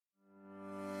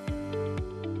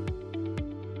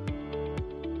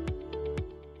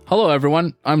Hello,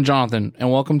 everyone. I'm Jonathan,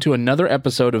 and welcome to another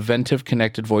episode of Ventev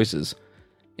Connected Voices.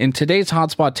 In today's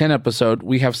HotSpot 10 episode,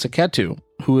 we have Suketu,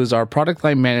 who is our product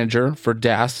line manager for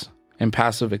DAS and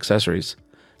passive accessories.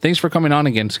 Thanks for coming on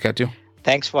again, Suketu.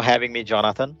 Thanks for having me,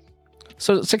 Jonathan.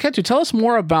 So, Suketu, tell us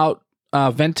more about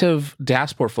Ventev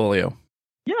DAS portfolio.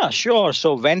 Yeah, sure.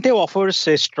 So Ventev offers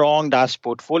a strong DAS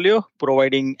portfolio,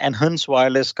 providing enhanced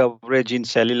wireless coverage in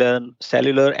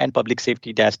cellular and public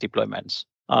safety DAS deployments.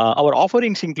 Our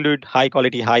offerings include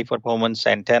high-quality, high-performance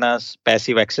antennas,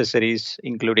 passive accessories,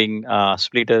 including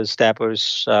splitters,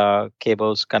 tappers,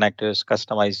 cables, connectors,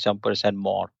 customized jumpers, and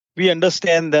more. We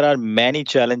understand there are many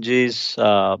challenges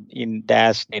in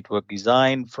DAS network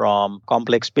design, from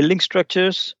complex building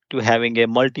structures to having a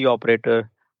multi-operator,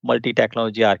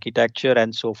 multi-technology architecture,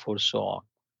 and so forth, so on.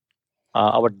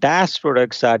 Our DAS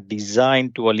products are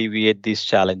designed to alleviate these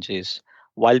challenges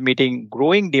while meeting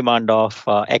growing demand of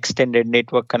extended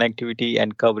network connectivity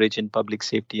and coverage in public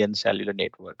safety and cellular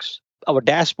networks. Our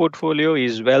DAS portfolio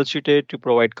is well suited to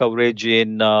provide coverage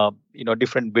in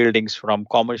different buildings, from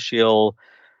commercial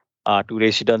to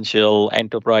residential,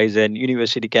 enterprise and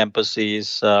university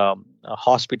campuses,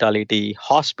 hospitality,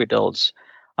 hospitals,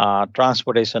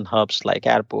 transportation hubs like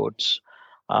airports,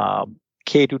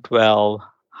 K to 12,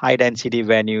 high density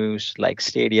venues like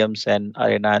stadiums and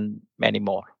arena, and many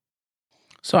more.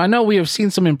 So I know we have seen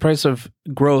some impressive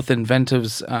growth in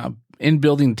Ventev's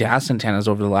in-building DAS antennas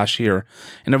over the last year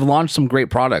and have launched some great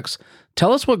products.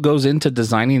 Tell us what goes into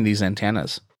designing these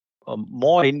antennas.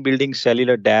 More in-building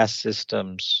cellular DAS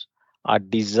systems are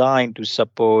designed to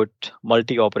support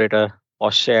multi-operator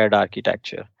or shared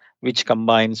architecture, which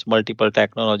combines multiple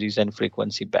technologies and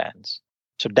frequency bands.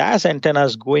 So DAS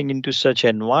antennas going into such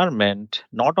environment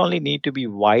not only need to be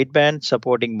wideband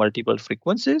supporting multiple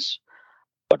frequencies,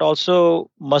 but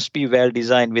also must be well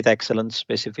designed with excellent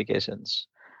specifications.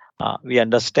 We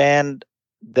understand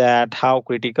that how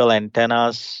critical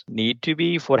antennas need to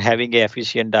be for having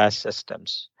efficient DAS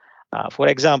systems. For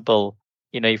example,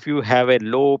 if you have a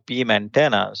low beam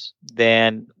antennas,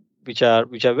 then which are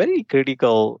very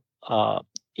critical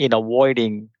in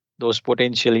avoiding those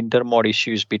potential intermod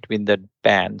issues between the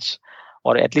bands,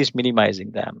 or at least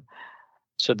minimizing them.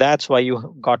 So that's why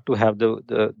you got to have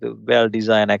the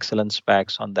well-designed excellent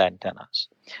specs on the antennas.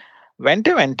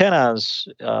 Ventev antennas,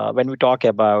 when we talk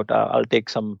about, I'll take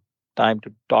some time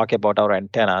to talk about our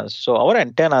antennas. So our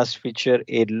antennas feature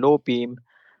a low beam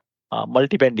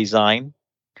multi-band design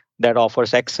that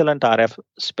offers excellent RF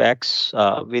specs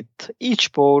with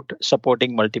each port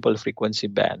supporting multiple frequency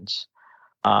bands.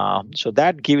 So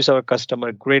that gives our customer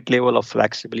a great level of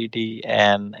flexibility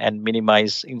and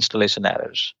minimize installation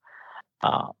errors.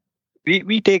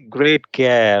 We take great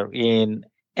care in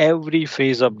every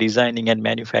phase of designing and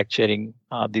manufacturing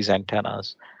these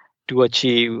antennas to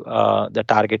achieve the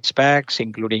target specs,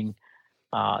 including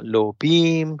low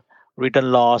beam,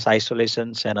 return loss,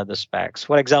 isolations, and other specs.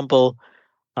 For example,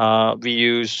 we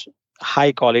use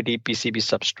high quality PCB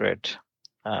substrate.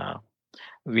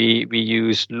 We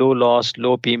use low loss,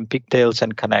 low beam pigtails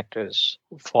and connectors.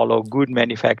 Follow good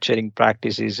manufacturing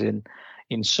practices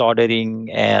in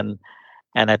soldering and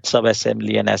at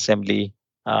sub-assembly and assembly,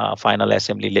 final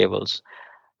assembly levels.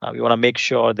 We want to make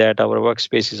sure that our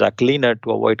workspaces are cleaner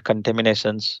to avoid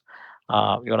contaminations.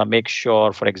 We want to make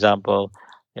sure, for example,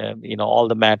 all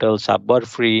the metals are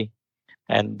burr-free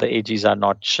and the edges are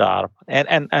not sharp,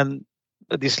 and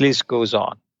this list goes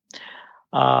on.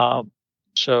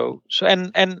 So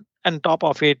and top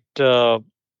of it, all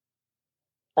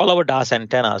our DAS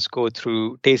antennas go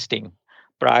through testing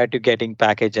prior to getting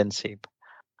packaged and shipped.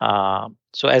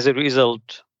 So as a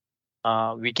result,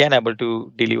 we can able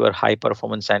to deliver high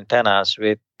performance antennas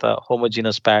with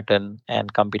homogeneous pattern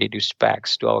and competitive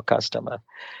specs to our customer.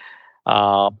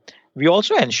 We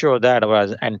also ensure that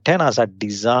our antennas are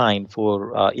designed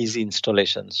for easy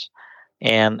installations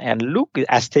and look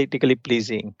aesthetically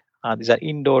pleasing. These are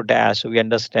indoor DAS, so we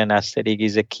understand aesthetic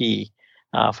is a key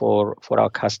for our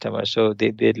customers. So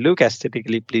they look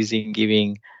aesthetically pleasing,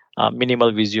 giving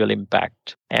minimal visual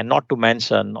impact. And not to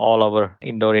mention, all our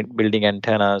indoor building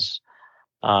antennas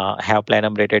have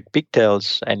platinum rated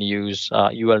pigtails and use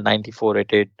UL94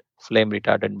 rated flame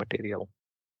retardant material.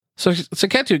 So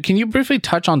Suketu, can you briefly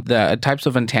touch on the types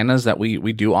of antennas that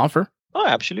we do offer? Oh,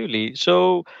 absolutely.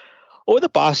 So over the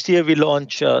past year, we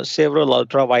launched several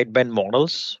ultra-wideband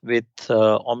models with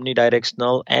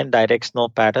omnidirectional and directional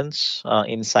patterns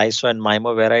in SISO and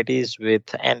MIMO varieties with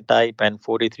N-type and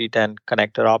 4310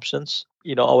 connector options.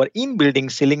 Our in-building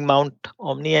ceiling mount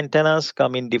omni antennas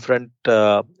come in different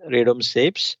radome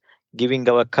shapes, giving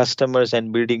our customers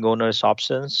and building owners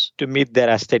options to meet their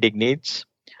aesthetic needs.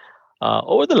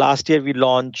 Over the last year, we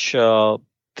launched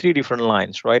three different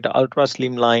lines, right? Ultra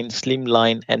slim line,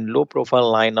 and low profile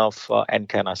line of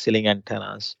antennas, ceiling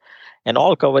antennas, and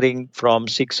all covering from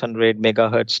 600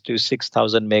 megahertz to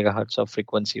 6,000 megahertz of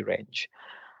frequency range.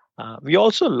 We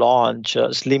also launch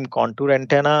a slim contour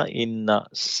antenna in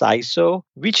SISO,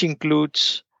 which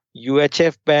includes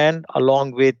UHF band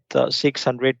along with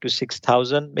 600 to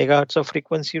 6,000 megahertz of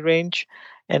frequency range.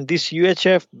 And this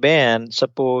UHF band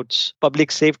supports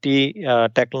public safety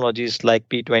technologies like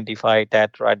P25,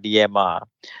 Tetra, DMR,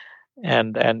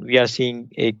 and we are seeing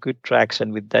a good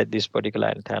traction with this particular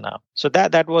antenna. So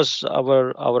that was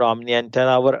our omni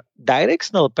antenna. Our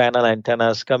directional panel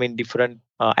antennas come in different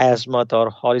azimuth or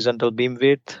horizontal beam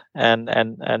width, and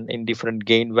in different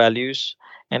gain values,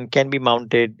 and can be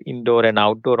mounted indoor and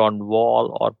outdoor on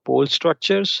wall or pole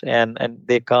structures, and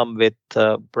they come with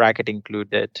bracket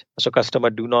included, so customer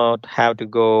do not have to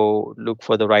go look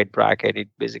for the right bracket. It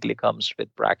basically comes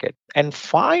with bracket. And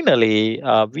finally,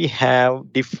 we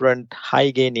have different high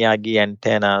gain Yagi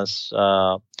antennas,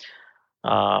 uh,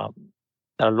 a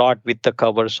lot with the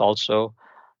covers also,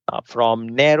 from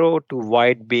narrow to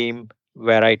wide beam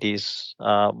varieties,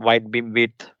 wide beam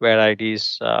width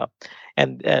varieties.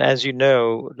 And as you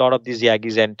know, a lot of these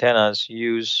Yagi's antennas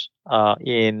use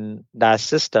in DAS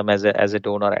system as a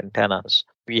donor antennas.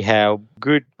 We have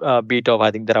good bit of,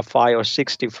 I think there are 5 or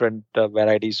 6 different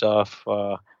varieties of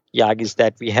Yagis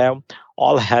that we have,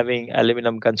 all having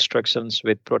aluminum constructions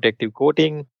with protective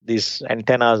coating. These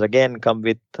antennas again come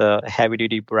with heavy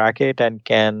duty bracket and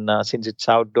can, since it's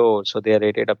outdoor, so they are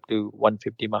rated up to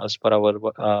 150 miles per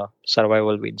hour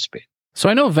survival wind speed. So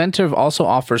I know Ventev also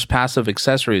offers passive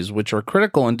accessories, which are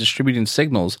critical in distributing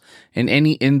signals in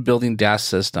any in-building DAS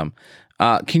system.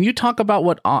 Can you talk about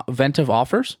what Ventev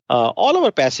offers? All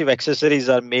our passive accessories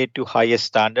are made to highest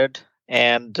standard,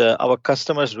 and our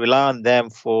customers rely on them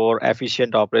for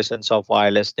efficient operations of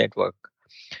wireless network.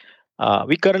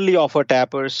 We currently offer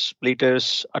tappers,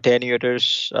 splitters,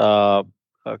 attenuators,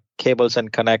 cables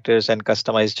and connectors, and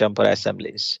customized jumper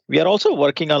assemblies. We are also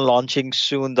working on launching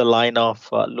soon the line of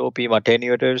low beam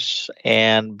attenuators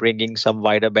and bringing some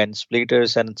wider band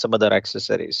splitters and some other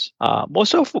accessories.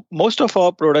 Most of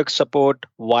our products support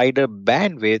wider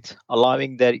bandwidth,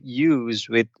 allowing their use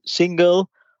with single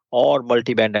or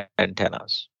multi-band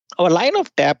antennas. Our line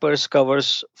of tappers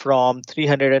covers from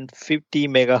 350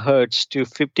 megahertz to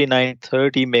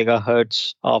 5930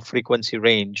 megahertz of frequency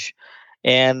range,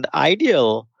 and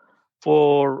ideal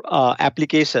for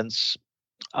applications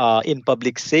in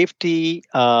public safety,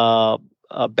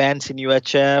 bands in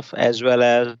UHF, as well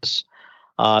as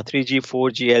 3G,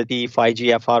 4G, LTE,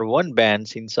 5G, FR1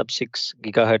 bands in sub 6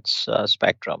 gigahertz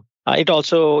spectrum. It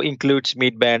also includes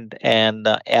mid-band and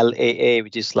LAA,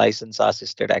 which is license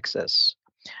assisted access.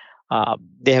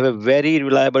 They have a very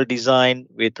reliable design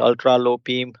with ultra low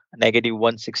beam, negative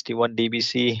 161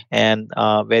 dBc, and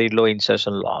very low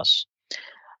insertion loss.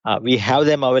 We have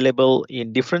them available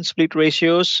in different split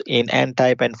ratios in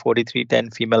N-type and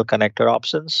 4310 female connector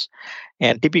options,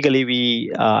 and typically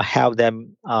we have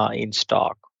them in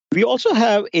stock. We also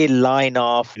have a line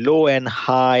of low and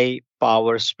high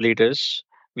power splitters,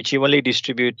 which evenly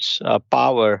distributes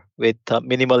power with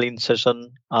minimal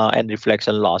insertion and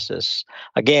reflection losses.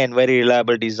 Again, very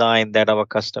reliable design that our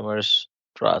customers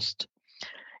trust.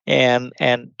 And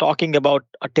talking about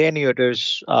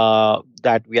attenuators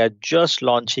that we are just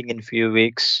launching in few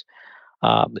weeks,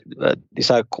 these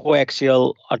are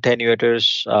coaxial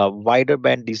attenuators, wider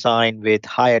band design with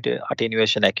high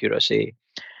attenuation accuracy.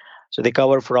 So they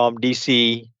cover from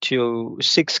DC to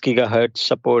 6 gigahertz,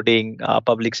 supporting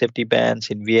public safety bands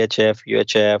in VHF,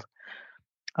 UHF,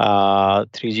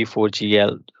 3G,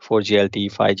 4G, 4G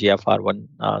LTE, 5G,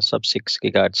 FR1, sub 6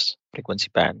 gigahertz frequency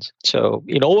bands. So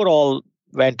in overall,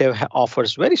 Ventev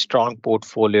offers very strong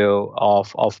portfolio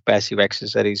of passive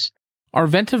accessories. Are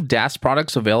Ventev DAS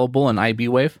products available in IB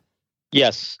Wave?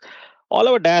 Yes. All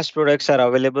our DAS products are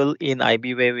available in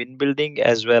IB Wave in-building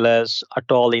as well as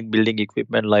Atoll in-building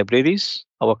equipment libraries.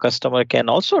 Our customer can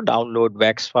also download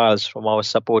WAX files from our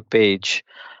support page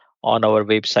on our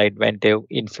website,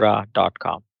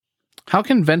 ventevinfra.com. How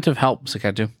can Ventev help,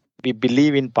 Suketu? We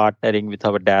believe in partnering with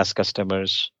our DAS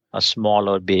customers, small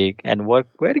or big, and work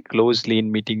very closely in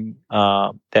meeting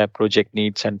their project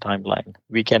needs and timeline.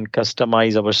 We can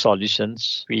customize our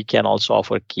solutions. We can also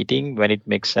offer kitting when it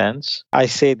makes sense. I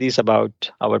say this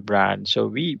about our brand. So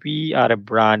we are a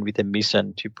brand with a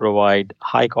mission to provide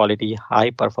high quality,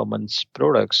 high performance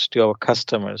products to our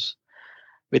customers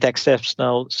with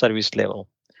exceptional service level.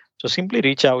 So simply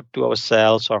reach out to our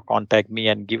sales or contact me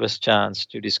and give us a chance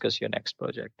to discuss your next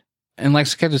project. And like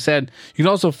Suketu said, you can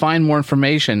also find more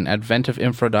information at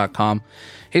ventevinfra.com.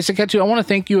 Hey, Suketu, I want to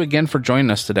thank you again for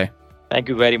joining us today. Thank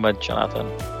you very much,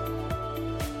 Jonathan.